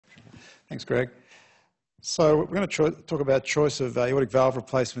Thanks, Greg. So we're going to talk about choice of aortic valve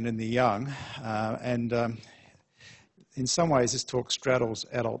replacement in the young, in some ways this talk straddles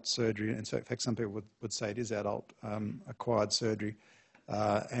adult surgery. In fact, some people would say it is adult acquired surgery.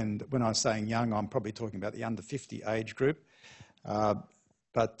 And when I'm saying young, I'm probably talking about the under 50 age group.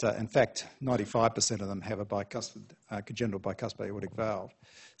 But in fact, 95% of them have a congenital bicuspid aortic valve.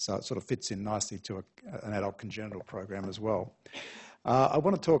 So it sort of fits in nicely to an adult congenital program as well. I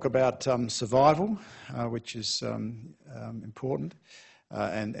want to talk about survival, which is important.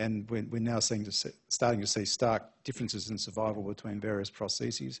 And we're now starting to see stark differences in survival between various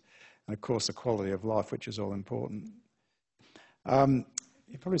prostheses. And of course, the quality of life, which is all important.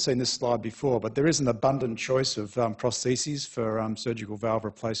 You've probably seen this slide before, but there is an abundant choice of prostheses for surgical valve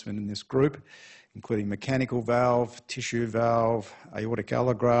replacement in this group, including mechanical valve, tissue valve, aortic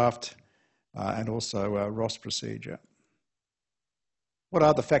allograft, and also Ross procedure. What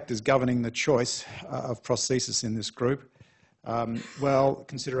are the factors governing the choice of prosthesis in this group? Well,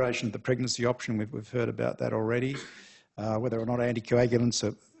 consideration of the pregnancy option, we've heard about that already, whether or not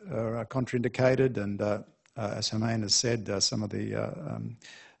anticoagulants are contraindicated, and as Germaine has said, some of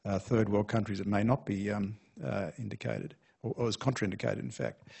the third world countries it may not be indicated, or is contraindicated in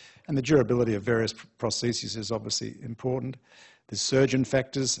fact. And the durability of various prostheses is obviously important. There's surgeon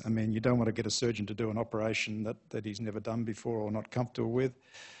factors. I mean, you don't want to get a surgeon to do an operation that he's never done before or not comfortable with.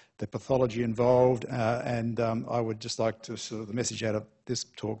 The pathology involved, and I would just like to the message out of this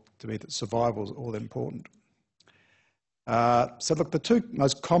talk to be that survival is all important. So look, the two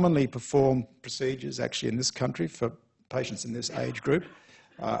most commonly performed procedures actually in this country for patients in this age group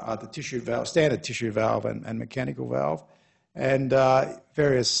are the tissue valve, standard tissue valve and mechanical valve. And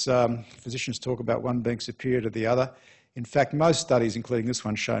various physicians talk about one being superior to the other. In fact, most studies, including this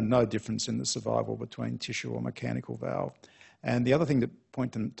one, show no difference in the survival between tissue or mechanical valve. And the other thing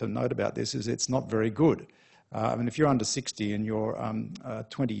to note about this is it's not very good. I mean, if you're under 60 and your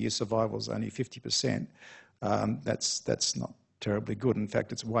 20-year survival is only 50%, that's not terribly good. In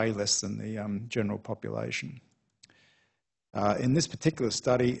fact, it's way less than the general population. In this particular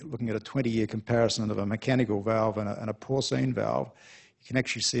study, looking at a 20-year comparison of a mechanical valve and a porcine valve, you can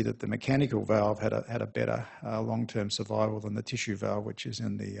actually see that the mechanical valve had a better long-term survival than the tissue valve, which is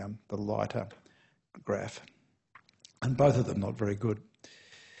in the lighter graph. And both of them not very good.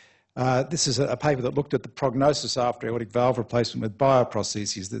 This is a paper that looked at the prognosis after aortic valve replacement with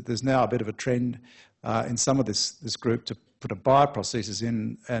bioprostheses. There's now a bit of a trend in some of this group to put a bioprosthesis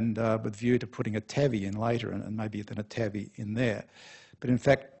in and with view to putting a TAVI in later and maybe then a TAVI in there. But in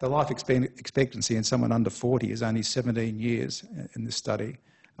fact, the life expectancy in someone under 40 is only 17 years in this study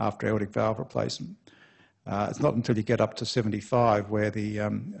after aortic valve replacement. It's not until you get up to 75 where the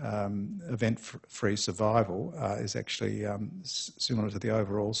event-free survival is actually similar to the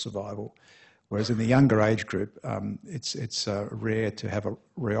overall survival, whereas in the younger age group, it's rare to have a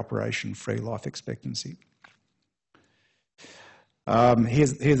reoperation-free life expectancy.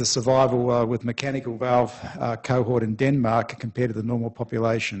 Here's the survival with mechanical valve cohort in Denmark compared to the normal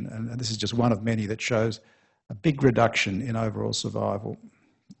population, and this is just one of many that shows a big reduction in overall survival.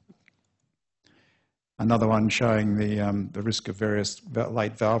 Another one showing the risk of various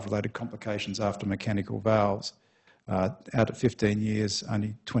late valve-related complications after mechanical valves. Out at 15 years,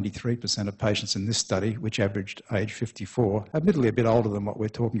 only 23% of patients in this study, which averaged age 54, admittedly a bit older than what we're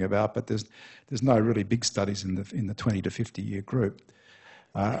talking about, but there's no really big studies in the 20 to 50 year group,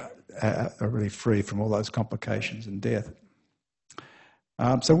 are really free from all those complications and death.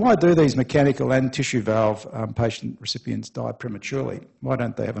 So why do these mechanical and tissue valve patient recipients die prematurely? Why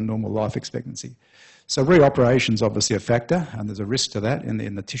don't they have a normal life expectancy? So reoperation is obviously a factor, and there's a risk to that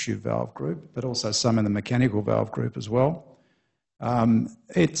in the tissue valve group, but also some in the mechanical valve group as well.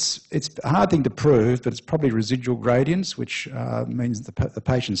 It's a hard thing to prove, but it's probably residual gradients, which means the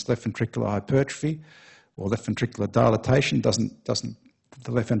patient's left ventricular hypertrophy or left ventricular dilatation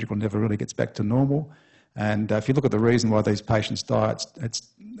the left ventricle never really gets back to normal. And if you look at the reason why these patients die, it's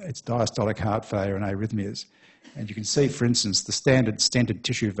diastolic heart failure and arrhythmias. And you can see, for instance, the standard stented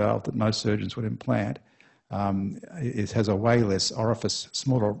tissue valve that most surgeons would implant has a way less orifice,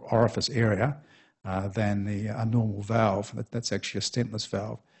 smaller orifice area than a normal valve. That's actually a stentless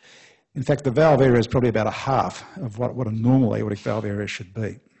valve. In fact, the valve area is probably about a half of what a normal aortic valve area should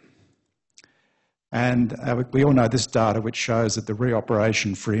be. And we all know this data, which shows that the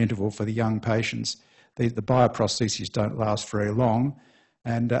reoperation-free interval for the young patients, the bioprostheses don't last very long.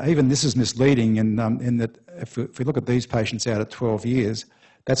 And even this is misleading in that if we look at these patients out at 12 years,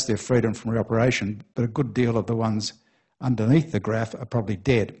 that's their freedom from reoperation, but a good deal of the ones underneath the graph are probably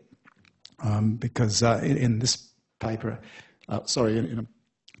dead because in this paper, in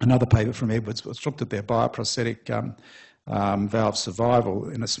a another paper from Edwards, which looked at their bioprosthetic valve survival.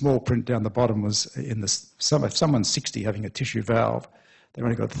 In a small print down the bottom was if someone's 60 having a tissue valve, they've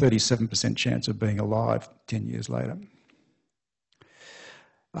only got a 37% chance of being alive 10 years later.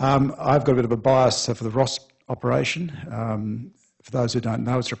 I've got a bit of a bias for the Ross operation. For those who don't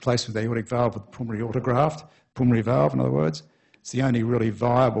know, it's replaced with the aortic valve with pulmonary autograft, pulmonary valve in other words. It's the only really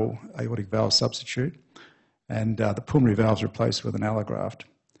viable aortic valve substitute, and the pulmonary valve is replaced with an allograft.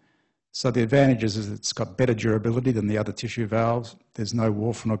 So the advantage is it's got better durability than the other tissue valves. There's no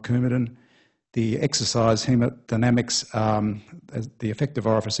warfarin or Coumadin. The exercise hemodynamics, the effective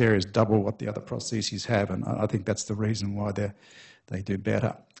orifice area is double what the other prostheses have, and I think that's the reason why they do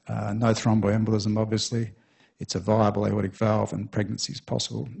better. No thromboembolism, obviously. It's a viable aortic valve, and pregnancy is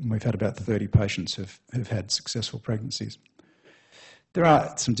possible. And we've had about 30 patients who've had successful pregnancies. There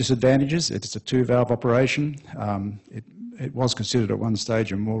are some disadvantages. It's a two-valve operation. It was considered at one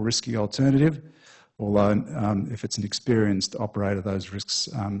stage a more risky alternative, although if it's an experienced operator, those risks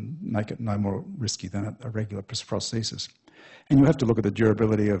make it no more risky than a regular prosthesis. And you have to look at the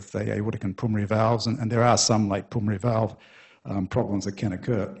durability of the aortic and pulmonary valves, and there are some late pulmonary valve problems that can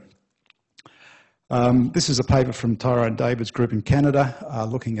occur. This is a paper from Tyrone David's group in Canada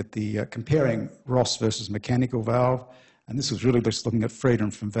looking at the comparing Ross versus mechanical valve, and this was really just looking at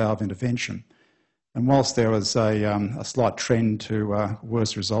freedom from valve intervention. And whilst there was a slight trend to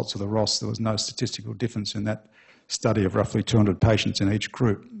worse results of the Ross, there was no statistical difference in that study of roughly 200 patients in each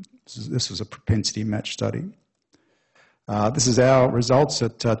group. This was a propensity match study. This is our results.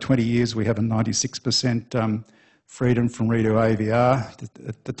 At 20 years, we have a 96% freedom from redo AVR.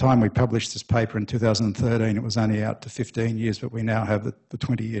 At the time we published this paper in 2013, it was only out to 15 years, but we now have the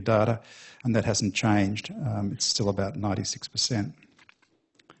 20-year data, and that hasn't changed. It's still about 96%.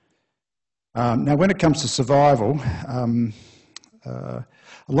 Now, when it comes to survival, a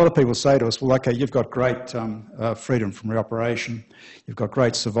lot of people say to us, well, okay, you've got great freedom from reoperation, you've got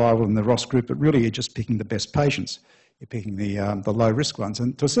great survival in the Ross group, but really you're just picking the best patients. You're picking the low-risk ones,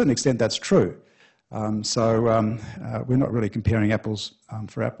 and to a certain extent that's true. We're not really comparing apples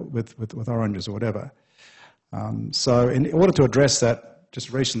with oranges or whatever. So in order to address that,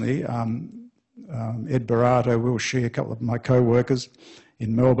 just recently, Ed Barato, Will Shee, a couple of my co-workers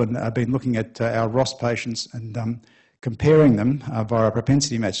in Melbourne have been looking at our Ross patients and comparing them via a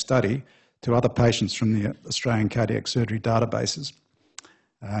propensity match study to other patients from the Australian cardiac surgery databases.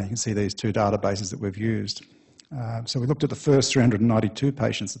 You can see these two databases that we've used. So we looked at the first 392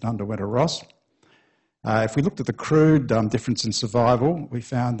 patients that underwent a Ross. If we looked at the crude difference in survival, we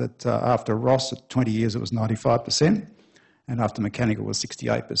found that after Ross at 20 years it was 95%, and after mechanical was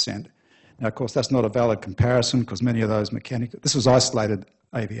 68%. Now, of course, that's not a valid comparison because many of those mechanical... This was isolated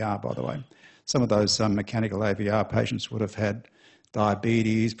AVR, by the way. Some of those mechanical AVR patients would have had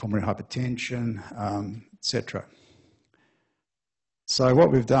diabetes, pulmonary hypertension, etc. So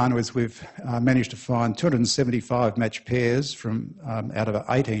what we've done is we've managed to find 275 matched pairs from out of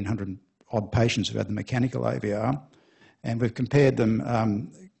 1,800 odd patients who had the mechanical AVR, and we've compared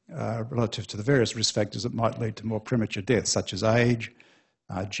them relative to the various risk factors that might lead to more premature death, such as age,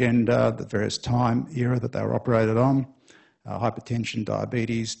 gender, the various time era that they were operated on, hypertension,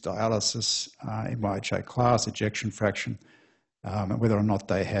 diabetes, dialysis, MYHA class, ejection fraction, and whether or not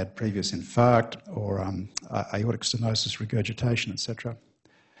they had previous infarct or aortic stenosis, regurgitation, etc.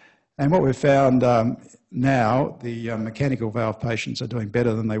 And what we've found now, the mechanical valve patients are doing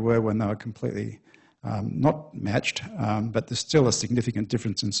better than they were when they were completely not matched, but there's still a significant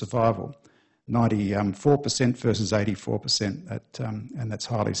difference in survival. 94% versus 84%, and that's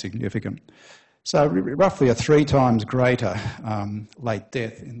highly significant. So roughly a 3 times greater late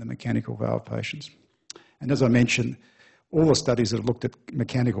death in the mechanical valve patients. And as I mentioned, all the studies that have looked at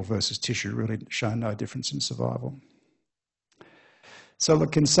mechanical versus tissue really show no difference in survival. So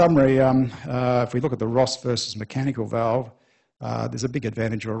look, in summary, if we look at the Ross versus mechanical valve, there's a big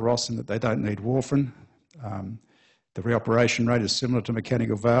advantage of a Ross in that they don't need warfarin. The reoperation rate is similar to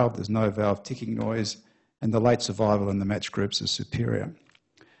mechanical valve. There's no valve ticking noise, and the late survival in the matched groups is superior.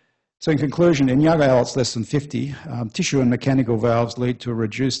 So in conclusion, in young adults less than 50, tissue and mechanical valves lead to a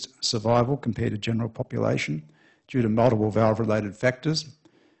reduced survival compared to general population due to multiple valve-related factors,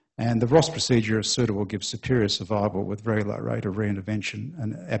 and the Ross procedure, if suitable, gives superior survival with very low rate of reintervention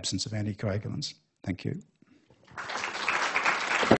and absence of anticoagulants. Thank you.